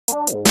Good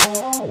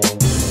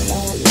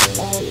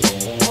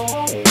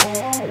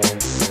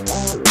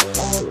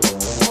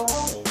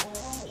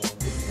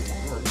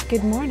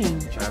morning.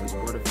 Travis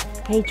Porter.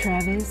 Hey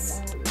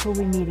Travis, who are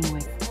we meeting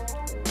with?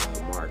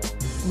 Mark.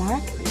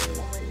 Mark?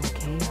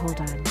 Okay,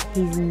 hold on.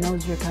 He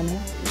knows you're coming.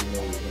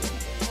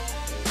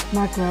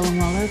 Mark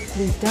Roller,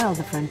 please dial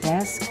the front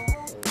desk.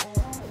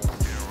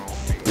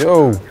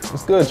 Yo,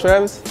 what's good,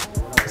 Travis?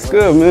 What's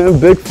good, man?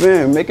 Big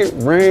fan. Make it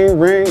rain,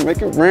 rain,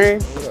 make it rain.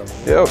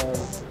 Yo,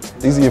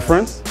 these are your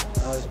friends?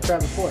 It's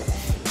Travis Porter.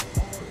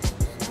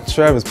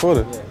 Travis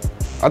Porter? Yeah.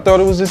 I thought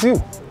it was just you.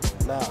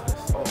 Nah.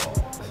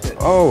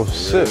 Oh,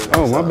 shit.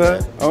 Oh, my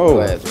bad.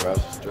 Oh.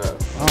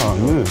 Oh,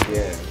 man.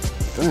 Yeah.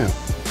 Damn.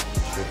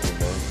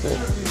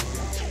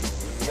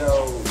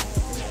 Yo.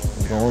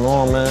 What's going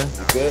on, man?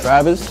 Good?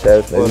 Travis?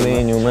 What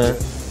me and you, man?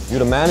 You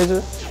the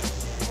manager?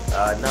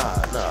 Nah, man.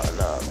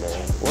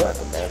 What?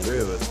 The manager.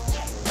 Really?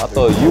 I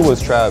thought you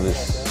was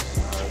Travis.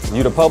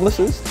 You the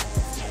publicist?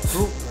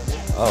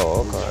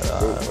 Oh, okay.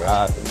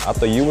 I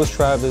thought you was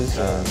Travis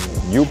and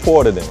you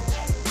Porter then.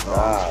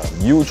 Nah.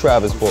 You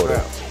Travis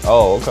Porter.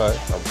 Oh, okay.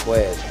 I'm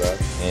Quaz, bro.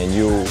 And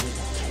you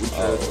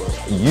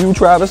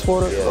Travis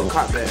Porter? Yeah.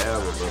 Caught that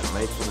album, bro.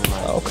 May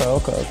 29. Okay,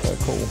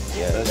 cool.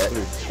 Yeah, that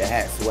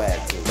hat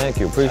swag too. Thank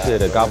you,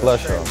 appreciate it. God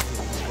bless y'all.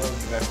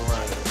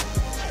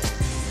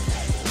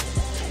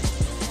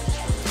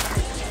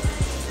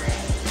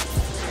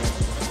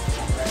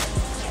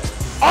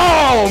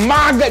 Oh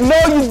my God, no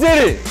you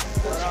didn't!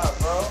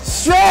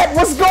 Strap,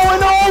 what's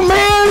going on,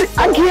 man?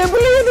 I can't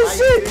believe this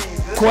shit.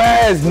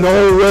 Quaz,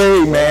 no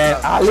way, man.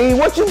 Ali,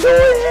 what you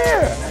doing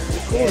here?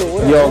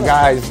 Yo,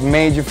 guys,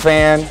 major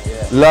fan.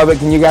 Love it.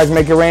 Can you guys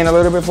make it rain a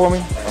little bit for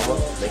me?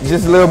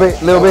 Just a little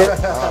bit. Let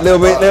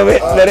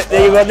it,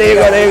 there you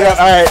go.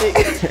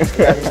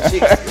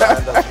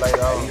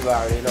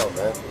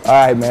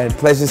 All right, man.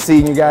 Pleasure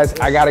seeing you guys.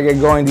 I gotta get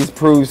going these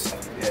proofs.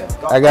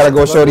 I gotta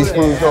go show these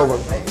proofs over.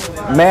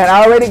 Man,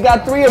 I already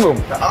got 3 of them.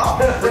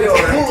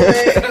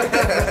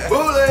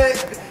 Bootleg.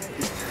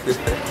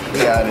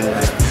 We out of here.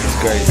 It's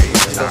crazy.